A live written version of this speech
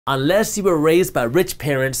Unless you were raised by rich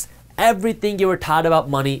parents, everything you were taught about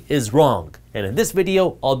money is wrong. And in this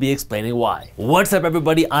video, I'll be explaining why. What's up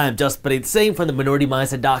everybody, I am Jasprit Singh from the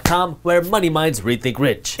MinorityMindset.com, where money minds rethink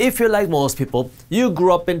rich. If you're like most people, you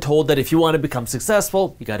grew up and told that if you want to become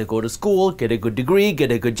successful, you gotta go to school, get a good degree,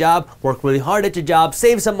 get a good job, work really hard at your job,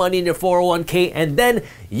 save some money in your 401k, and then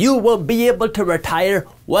you will be able to retire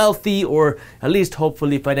wealthy, or at least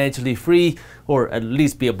hopefully financially free, or at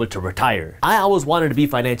least be able to retire. I always wanted to be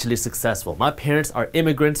financially successful. My parents are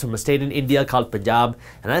immigrants from a state in India called Punjab,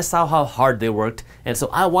 and I saw how hard they worked, and so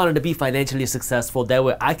I wanted to be financially successful. That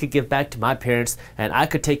way I could give back to my parents and I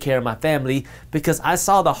could take care of my family, because I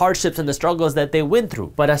saw the hardships and the struggles that they went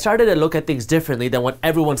through. But I started to look at things differently than what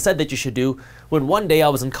everyone said that you should do when one day I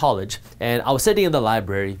was in college and I was sitting in the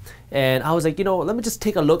library and I was like, let me just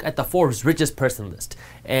take a look at the Forbes richest person list.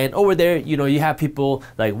 And over there, you have people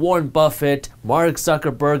like Warren Buffett, Mark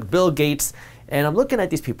Zuckerberg, Bill Gates, and I'm looking at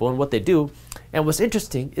these people and what they do. And what's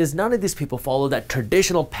interesting is none of these people follow that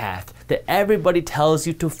traditional path that everybody tells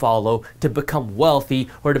you to follow to become wealthy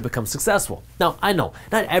or to become successful. Now, I know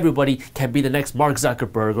not everybody can be the next Mark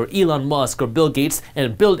Zuckerberg or Elon Musk or Bill Gates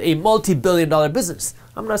and build a multi-billion-dollar business.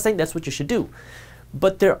 I'm not saying that's what you should do.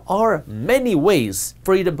 But there are many ways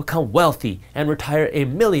for you to become wealthy and retire a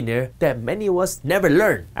millionaire that many of us never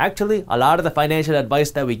learn. Actually, a lot of the financial advice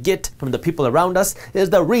that we get from the people around us is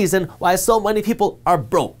the reason why so many people are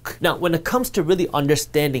broke. Now, when it comes to really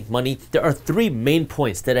understanding money, there are three main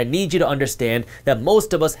points that I need you to understand that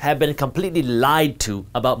most of us have been completely lied to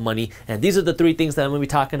about money. And these are the three things that I'm going to be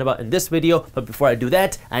talking about in this video. But before I do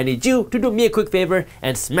that, I need you to do me a quick favor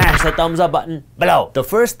and smash the thumbs up button below. The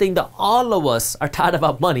first thing that all of us are taught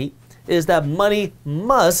about money is that money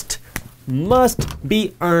must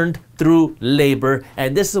be earned through labor,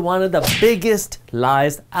 and this is one of the biggest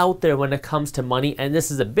lies out there when it comes to money, and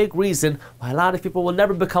this is a big reason why a lot of people will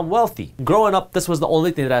never become wealthy. Growing up, this was the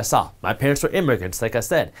only thing that I saw. My parents were immigrants, like I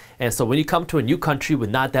said, and so when you come to a new country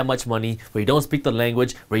with not that much money, where you don't speak the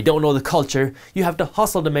language, where you don't know the culture, you have to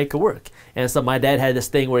hustle to make it work. And so my dad had this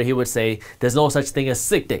thing where he would say there's no such thing as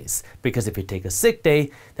sick days, because if you take a sick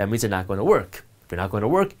day, that means you're not going to work. If you're not going to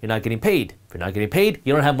work, you're not getting paid. If you're not getting paid,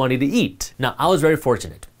 you don't have money to eat. Now, I was very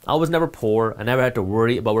fortunate. I was never poor. I never had to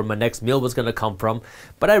worry about where my next meal was going to come from.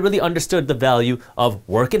 But I really understood the value of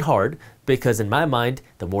working hard, because in my mind,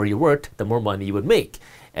 the more you worked, the more money you would make.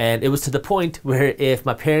 And it was to the point where if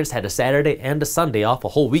my parents had a Saturday and a Sunday off, a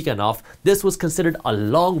whole weekend off, this was considered a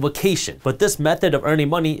long vacation. But this method of earning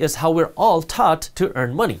money is how we're all taught to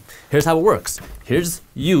earn money. Here's how it works. Here's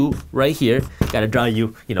you right here. Gotta draw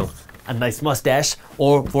you, a nice mustache,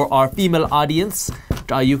 or for our female audience,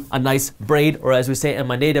 draw you a nice braid, or as we say in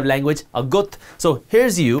my native language, a gut. So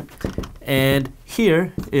here's you, and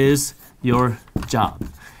here is your job.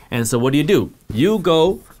 And so what do? You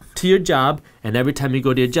go to your job, and every time you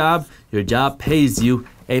go to your job pays you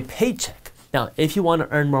a paycheck. Now, if you want to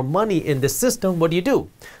earn more money in this system, what do?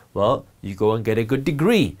 Well, you go and get a good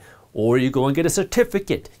degree, or you go and get a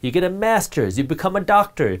certificate, you get a master's, you become a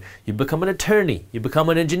doctor, you become an attorney, you become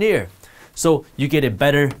an engineer. So you get a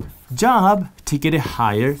better job to get a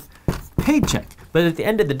higher paycheck. But at the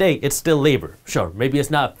end of the day, it's still labor. Sure, maybe it's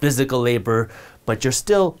not physical labor, but you're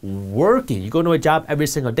still working. You go to a job every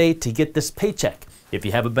single day to get this paycheck. If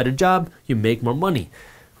you have a better job, you make more money.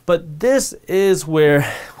 But this is where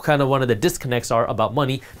kind of one of the disconnects are about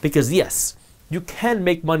money, because yes, you can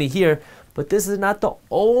make money here, but this is not the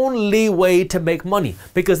only way to make money,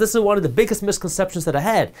 because this is one of the biggest misconceptions that I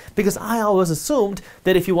had, because I always assumed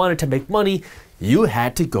that if you wanted to make money, you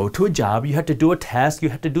had to go to a job, you had to do a task, you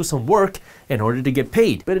had to do some work in order to get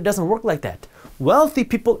paid. But it doesn't work like that. Wealthy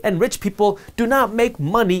people and rich people do not make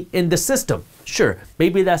money in the system. Sure,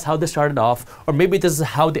 maybe that's how they started off, or maybe this is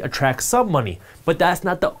how they attract some money, but that's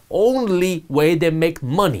not the only way they make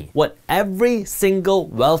money. What every single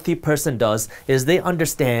wealthy person does is they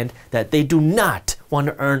understand that they do not want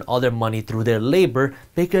to earn all their money through their labor,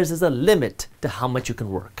 because there's a limit to how much you can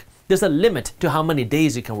work. There's a limit to how many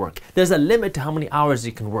days you can work. There's a limit to how many hours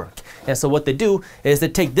you can work. And so what they do is they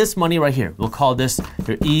take this money right here. We'll call this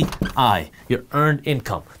your EI, your earned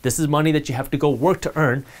income. This is money that you have to go work to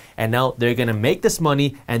earn. And now they're going to make this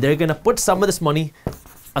money, and they're going to put some of this money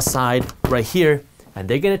aside right here. And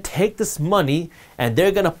they're going to take this money and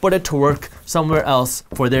they're going to put it to work somewhere else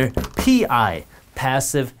for their PI,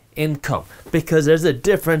 passive income, because there's a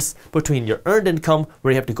difference between your earned income,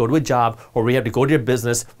 where you have to go to a job, or where you have to go to your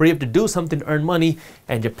business, where you have to do something to earn money,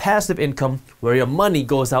 and your passive income, where your money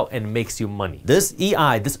goes out and makes you money. This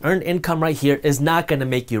EI, this earned income right here, is not going to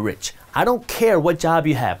make you rich. I don't care what job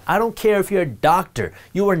you have. I don't care if you're a doctor.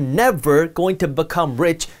 You are never going to become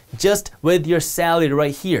rich just with your salary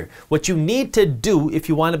right here. What you need to do if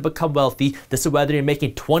you want to become wealthy, this is whether you're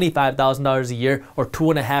making $25,000 a year or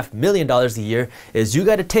 $2.5 million a year, is you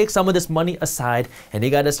got to take some of this money aside and you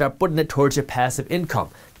got to start putting it towards your passive income.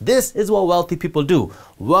 This is what wealthy people do.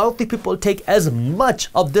 Wealthy people take as much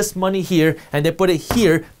of this money here and they put it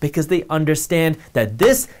here because they understand that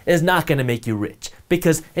this is not going to make you rich.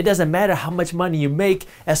 Because it doesn't matter how much money you make,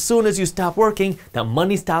 as soon as you stop working, that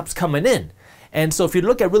money stops coming in. And so if you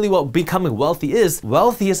look at really what becoming wealthy is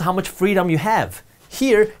how much freedom you have.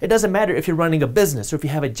 Here, it doesn't matter if you're running a business or if you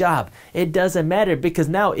have a job. It doesn't matter because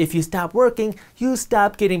now if you stop working, you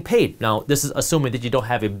stop getting paid. Now, this is assuming that you don't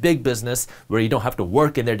have a big business where you don't have to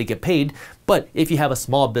work in there to get paid. But if you have a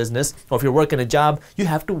small business or if you're working a job, you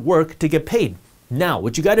have to work to get paid. Now,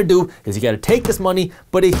 what you got to do is you got to take this money,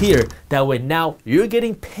 put it here. That way now you're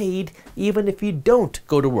getting paid even if you don't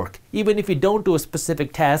go to work, even if you don't do a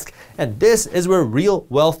specific task. And this is where real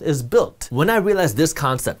wealth is built. When I realized this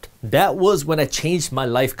concept, that was when I changed my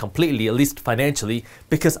life completely, at least financially,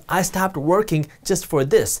 because I stopped working just for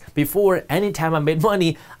this. Before, anytime I made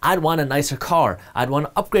money, I'd want a nicer car. I'd want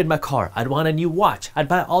to upgrade my car. I'd want a new watch. I'd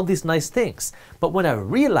buy all these nice things. But when I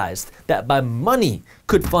realized that my money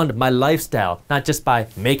could fund my lifestyle, not just by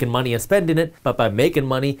making money and spending it, but by making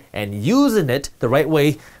money and using it the right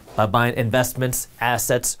way, by buying investments,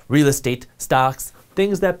 assets, real estate, stocks,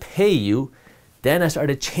 things that pay you, then I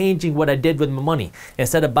started changing what I did with my money.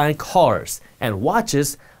 Instead of buying cars and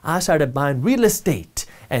watches, I started buying real estate.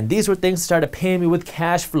 And these were things that started paying me with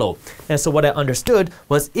cash flow. And so what I understood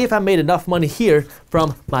was if I made enough money here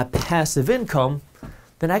from my passive income,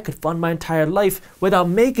 then I could fund my entire life without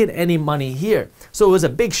making any money here. So it was a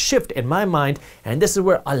big shift in my mind, and this is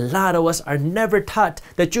where a lot of us are never taught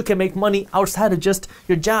that you can make money outside of just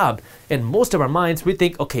your job. In most of our minds, we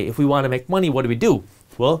think, okay, if we want to make money, what do?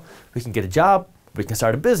 Well, we can get a job, we can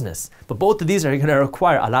start a business. But both of these are going to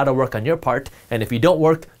require a lot of work on your part, and if you don't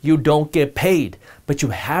work, you don't get paid. But you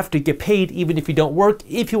have to get paid even if you don't work,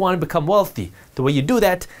 if you want to become wealthy. The way you do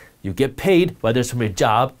that, you get paid, whether it's from your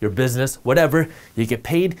job, your business, whatever, you get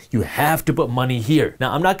paid, you have to put money here.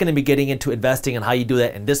 Now, I'm not going to be getting into investing and how you do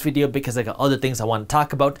that in this video because I got other things I want to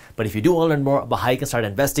talk about. But if you do want to learn more about how you can start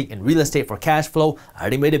investing in real estate for cash flow, I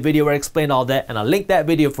already made a video where I explain all that, and I'll link that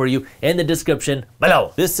video for you in the description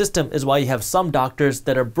below. This system is why you have some doctors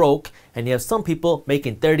that are broke and you have some people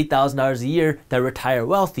making $30,000 a year that retire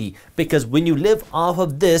wealthy, because when you live off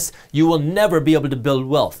of this, you will never be able to build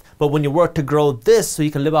wealth. But when you work to grow this so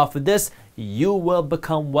you can live off of this, you will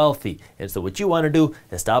become wealthy. And so what you want to do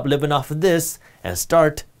is stop living off of this and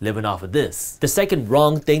start living off of this. The second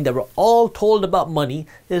wrong thing that we're all told about money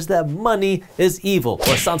is that money is evil,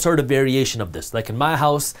 or some sort of variation of this. Like in my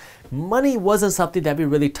house, money wasn't something that we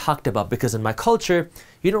really talked about because in my culture,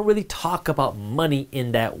 you don't really talk about money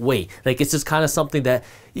in that way. Like it's just kind of something that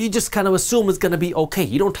you just kind of assume is going to be okay.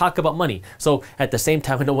 You don't talk about money. So at the same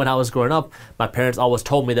time, I know when I was growing up, my parents always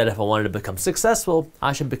told me that if I wanted to become successful,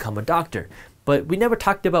 I should become a doctor. But we never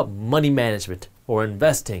talked about money management or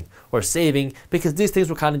investing or saving because these things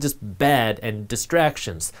were kind of just bad and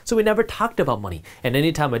distractions. So we never talked about money. And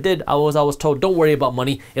anytime I did, I was always told, don't worry about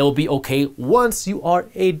money. It will be okay once you are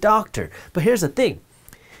a doctor. But here's the thing.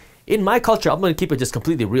 In my culture, I'm going to keep it just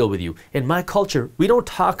completely real with you. In my culture, we don't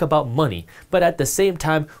talk about money. But at the same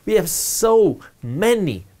time, we have so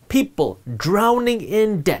many people drowning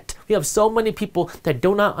in debt. We have so many people that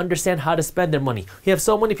do not understand how to spend their money. We have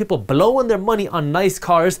so many people blowing their money on nice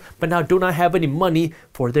cars, but now do not have any money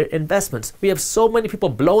for their investments. We have so many people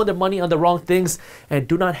blowing their money on the wrong things and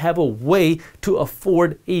do not have a way to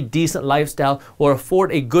afford a decent lifestyle or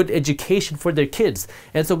afford a good education for their kids.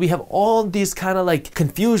 And so we have all these kind of like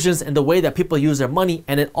confusions in the way that people use their money,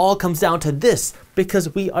 and it all comes down to this,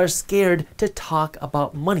 because we are scared to talk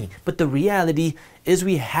about money. But the reality is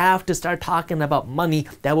we have to start talking about money.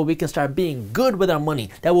 That way we can start being good with our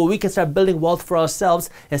money. That way we can start building wealth for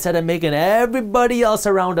ourselves instead of making everybody else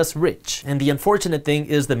around us rich. And the unfortunate thing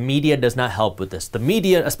is the media does not help with this. The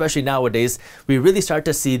media, especially nowadays, we really start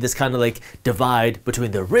to see this kind of like divide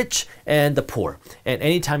between the rich and the poor. And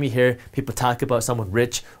anytime you hear people talk about someone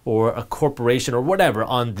rich or a corporation or whatever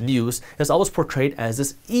on the news, it's always portrayed as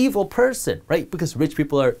this evil person, right? Because rich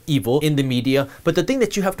people are evil in the media. But the thing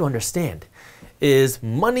that you have to understand is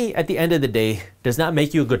money at the end of the day does not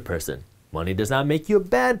make you a good person. Money does not make you a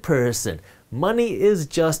bad person. Money is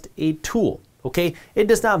just a tool, okay? It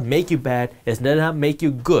does not make you bad. It does not make you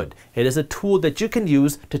good. It is a tool that you can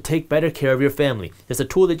use to take better care of your family. It's a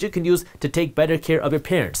tool that you can use to take better care of your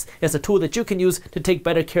parents. It's a tool that you can use to take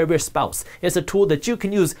better care of your spouse. It's a tool that you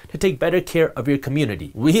can use to take better care of your community.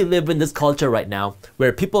 We live in this culture right now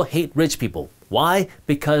where people hate rich people. Why?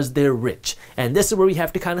 Because they're rich. And this is where we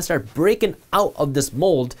have to kind of start breaking out of this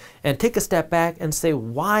mold and take a step back and say,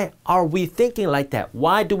 why are we thinking like that?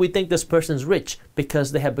 Why do we think this person's rich?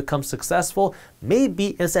 Because they have become successful.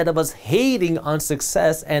 Maybe instead of us hating on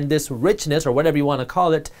success and this richness, or whatever you want to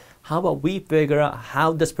call it, how about we figure out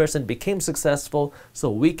how this person became successful so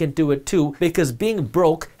we can do it too? Because being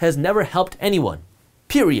broke has never helped anyone,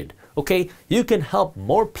 period. Okay, you can help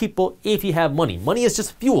more people if you have money. Money is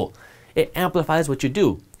just fuel. It amplifies what you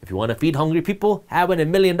do. If you want to feed hungry people, having $1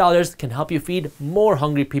 million can help you feed more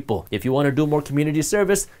hungry people. If you want to do more community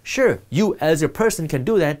service, sure, you as a person can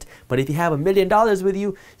do that. But if you have $1 million with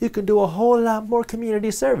you, you can do a whole lot more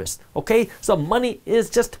community service. Okay, so money is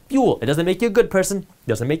just fuel. It doesn't make you a good person. It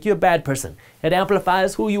doesn't make you a bad person. It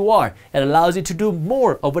amplifies who you are. It allows you to do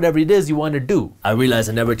more of whatever it is you want to do. I realize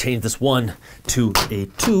I never changed this 1 to a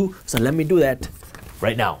 2, so let me do that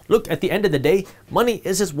right now. Look, at the end of the day, money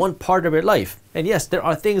is just one part of your life. And yes, there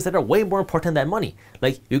are things that are way more important than money.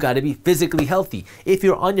 Like, you got to be physically healthy. If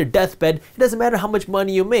you're on your deathbed, it doesn't matter how much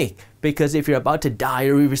money you make, because if you're about to die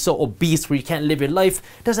or if you're so obese where you can't live your life,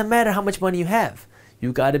 it doesn't matter how much money you have.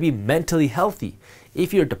 You got to be mentally healthy.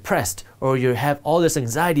 If you're depressed or you have all this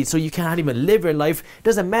anxiety so you cannot even live your life, it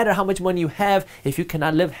doesn't matter how much money you have if you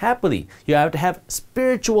cannot live happily. You have to have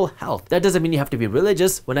spiritual health. That doesn't mean you have to be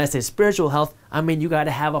religious. When I say spiritual health, I mean you got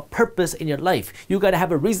to have a purpose in your life. You got to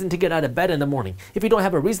have a reason to get out of bed in the morning. If you don't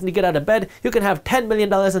have a reason to get out of bed, you can have $10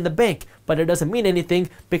 million in the bank, but it doesn't mean anything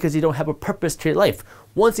because you don't have a purpose to your life.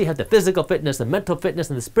 Once you have the physical fitness, the mental fitness,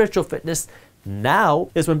 and the spiritual fitness, now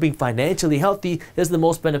is when being financially healthy is the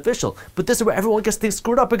most beneficial. But this is where everyone gets things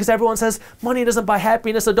screwed up, because everyone says money doesn't buy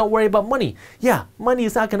happiness, so don't worry about money. Yeah, money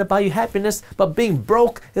is not going to buy you happiness, but being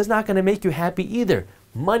broke is not going to make you happy either.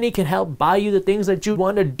 Money can help buy you the things that you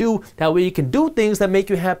want to do. That way you can do things that make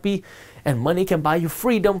you happy. And money can buy you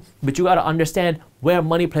freedom, but you got to understand where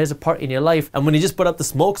money plays a part in your life. And when you just put up the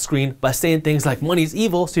smoke screen by saying things like money's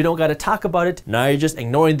evil, so you don't got to talk about it, now you're just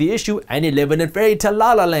ignoring the issue and you're living in fairy tale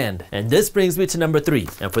la la land. And this brings me to number 3.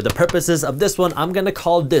 And for the purposes of this one, I'm going to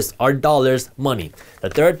call this our dollars money.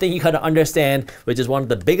 The third thing you got to understand, which is one of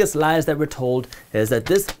the biggest lies that we're told, is that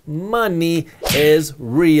this money is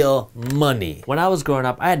real money. When I was growing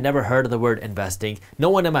up, I had never heard of the word investing.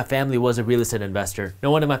 No one in my family was a real estate investor.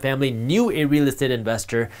 No one in my family knew a real estate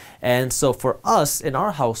investor. And so for us in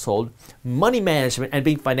our household, money management and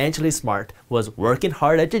being financially smart was working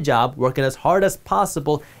hard at your job, working as hard as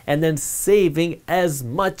possible, and then saving as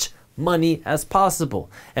much money as possible.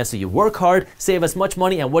 And so you work hard, save as much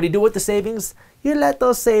money, and what do you do with the savings? You let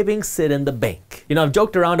those savings sit in the bank. You know, I've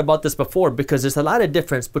joked around about this before because there's a lot of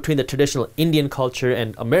difference between the traditional Indian culture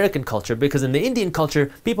and American culture, because in the Indian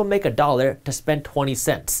culture, people make $1 to spend 20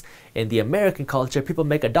 cents. In the American culture, people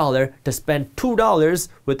make $1 to spend $2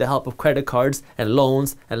 with the help of credit cards and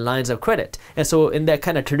loans and lines of credit. And so in that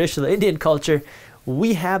kind of traditional Indian culture,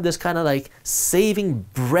 we have this kind of like saving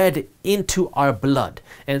bread into our blood.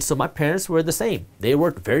 And so my parents were the same. They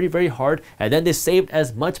worked very, very hard, and then they saved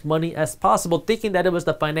as much money as possible, thinking that it was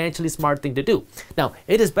the financially smart thing to do. Now,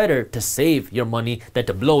 it is better to save your money than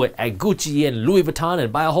to blow it at Gucci and Louis Vuitton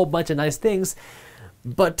and buy a whole bunch of nice things.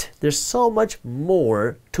 But there's so much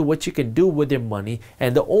more to what you can do with your money,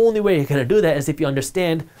 and the only way you're going to do that is if you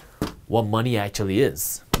understand what money actually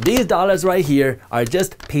is. These dollars right here are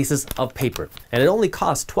just pieces of paper, and it only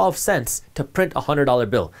costs 12 cents to print a $100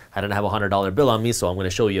 bill. I don't have a $100 bill on me, so I'm going to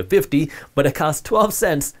show you a 50, but it costs 12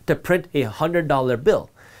 cents to print a $100 bill.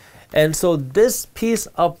 And so this piece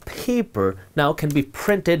of paper now can be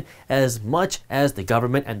printed as much as the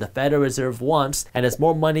government and the Federal Reserve wants, and as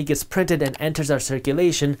more money gets printed and enters our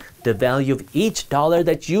circulation, the value of each dollar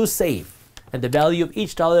that you save and the value of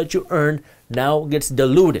each dollar that you earn now gets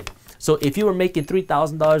diluted. So if you were making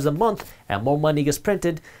 $3,000 a month and more money gets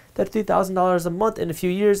printed, that $3,000 a month in a few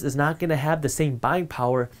years is not going to have the same buying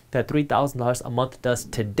power that $3,000 a month does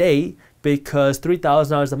today, because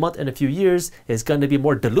 $3,000 a month in a few years is going to be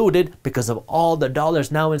more diluted because of all the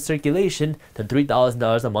dollars now in circulation than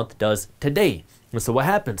 $3,000 a month does today. And so what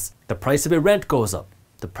happens? The price of your rent goes up.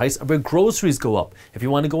 The price of your groceries go up. If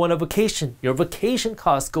you want to go on a vacation, your vacation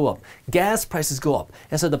costs go up. Gas prices go up.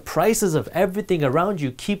 And so the prices of everything around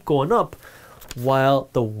you keep going up, while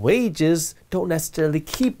the wages don't necessarily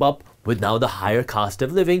keep up with now the higher cost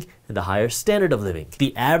of living and the higher standard of living.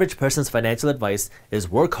 The average person's financial advice is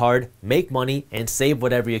work hard, make money, and save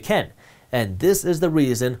whatever you can. And this is the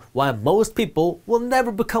reason why most people will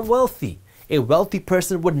never become wealthy. A wealthy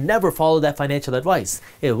person would never follow that financial advice.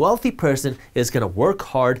 A wealthy person is going to work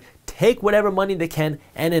hard, take whatever money they can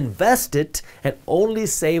and invest it and only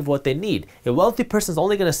save what they need. A wealthy person is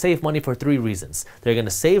only going to save money for 3 reasons. They're going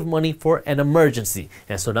to save money for an emergency.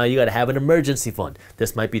 And so now you got to have an emergency fund.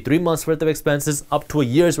 This might be 3 months worth of expenses up to a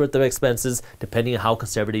year's worth of expenses, depending on how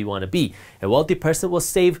conservative you want to be. A wealthy person will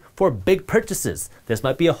save for big purchases. This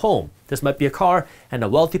might be a home. This might be a car. And a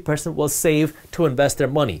wealthy person will save to invest their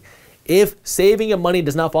money. If saving your money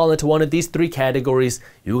does not fall into one of these 3 categories,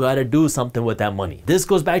 you gotta do something with that money. This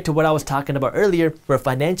goes back to what I was talking about earlier, where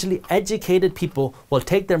financially educated people will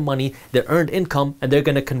take their money, their earned income, and they're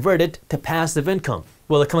gonna convert it to passive income.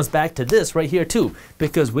 Well, it comes back to this right here too,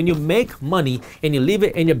 because when you make money and you leave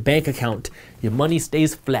it in your bank account, your money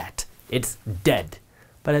stays flat. It's dead.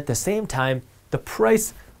 But at the same time, the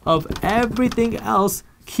price of everything else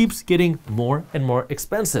keeps getting more and more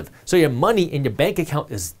expensive. So your money in your bank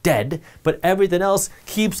account is dead, but everything else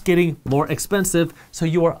keeps getting more expensive. So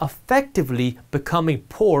you are effectively becoming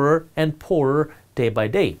poorer and poorer day by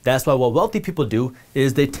day. That's why what wealthy people do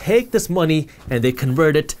is they take this money and they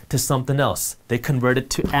convert it to something else. They convert it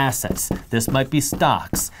to assets. This might be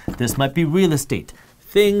stocks. This might be real estate.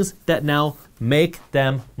 Things that now make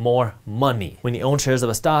them more money. When you own shares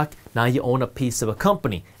of a stock, now you own a piece of a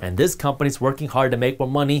company, and this company's working hard to make more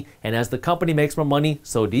money, and as the company makes more money,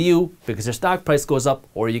 so do you, because your stock price goes up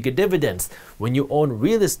or you get dividends. When you own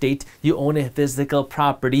real estate, you own a physical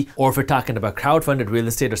property, or if you're talking about crowdfunded real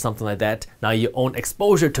estate or something like that, now you own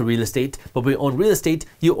exposure to real estate. But when you own real estate,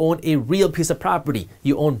 you own a real piece of property.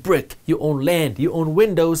 You own brick, you own land, you own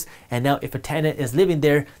windows, and now if a tenant is living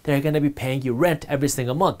there, they're going to be paying you rent every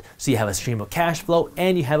single month. So you have a stream of cash flow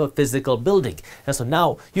and you have a physical building. And so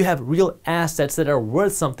now you have real assets that are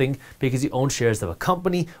worth something because you own shares of a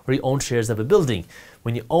company or you own shares of a building.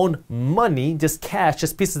 When you own money, just cash,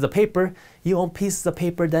 just pieces of paper, you own pieces of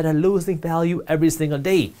paper that are losing value every single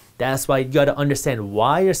day. That's why you got to understand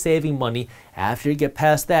why you're saving money. After you get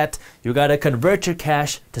past that, you got to convert your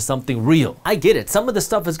cash to something real. I get it. Some of the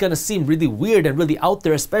stuff is going to seem really weird and really out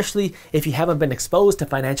there, especially if you haven't been exposed to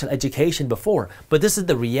financial education before. But this is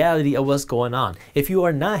the reality of what's going on. If you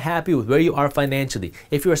are not happy with where you are financially,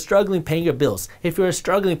 if you are struggling paying your bills, if you are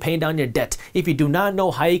struggling paying down your debt, if you do not know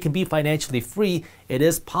how you can be financially free, it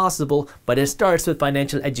is possible, but it starts with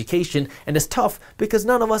financial education, and it's tough because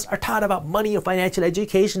none of us are taught about money or financial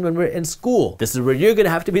education when we're in school. This is where you're going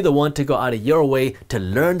to have to be the one to go out of your way to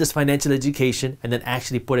learn this financial education and then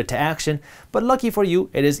actually put it to action. But lucky for you,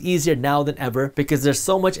 it is easier now than ever because there's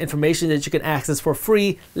so much information that you can access for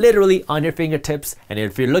free, literally on your fingertips. And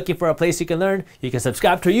if you're looking for a place you can learn, you can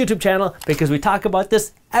subscribe to our YouTube channel because we talk about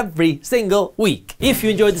this every single week. If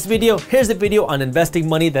you enjoyed this video, here's a video on investing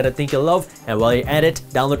money that I think you'll love. And while you're at it,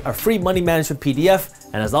 download our free money management PDF.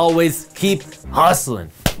 And as always, keep hustling.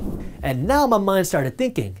 And now my mind started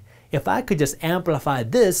thinking, if I could just amplify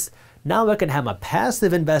this, now I can have my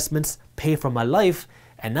passive investments pay for my life.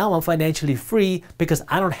 And now I'm financially free because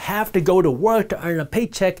I don't have to go to work to earn a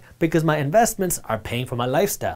paycheck because my investments are paying for my lifestyle.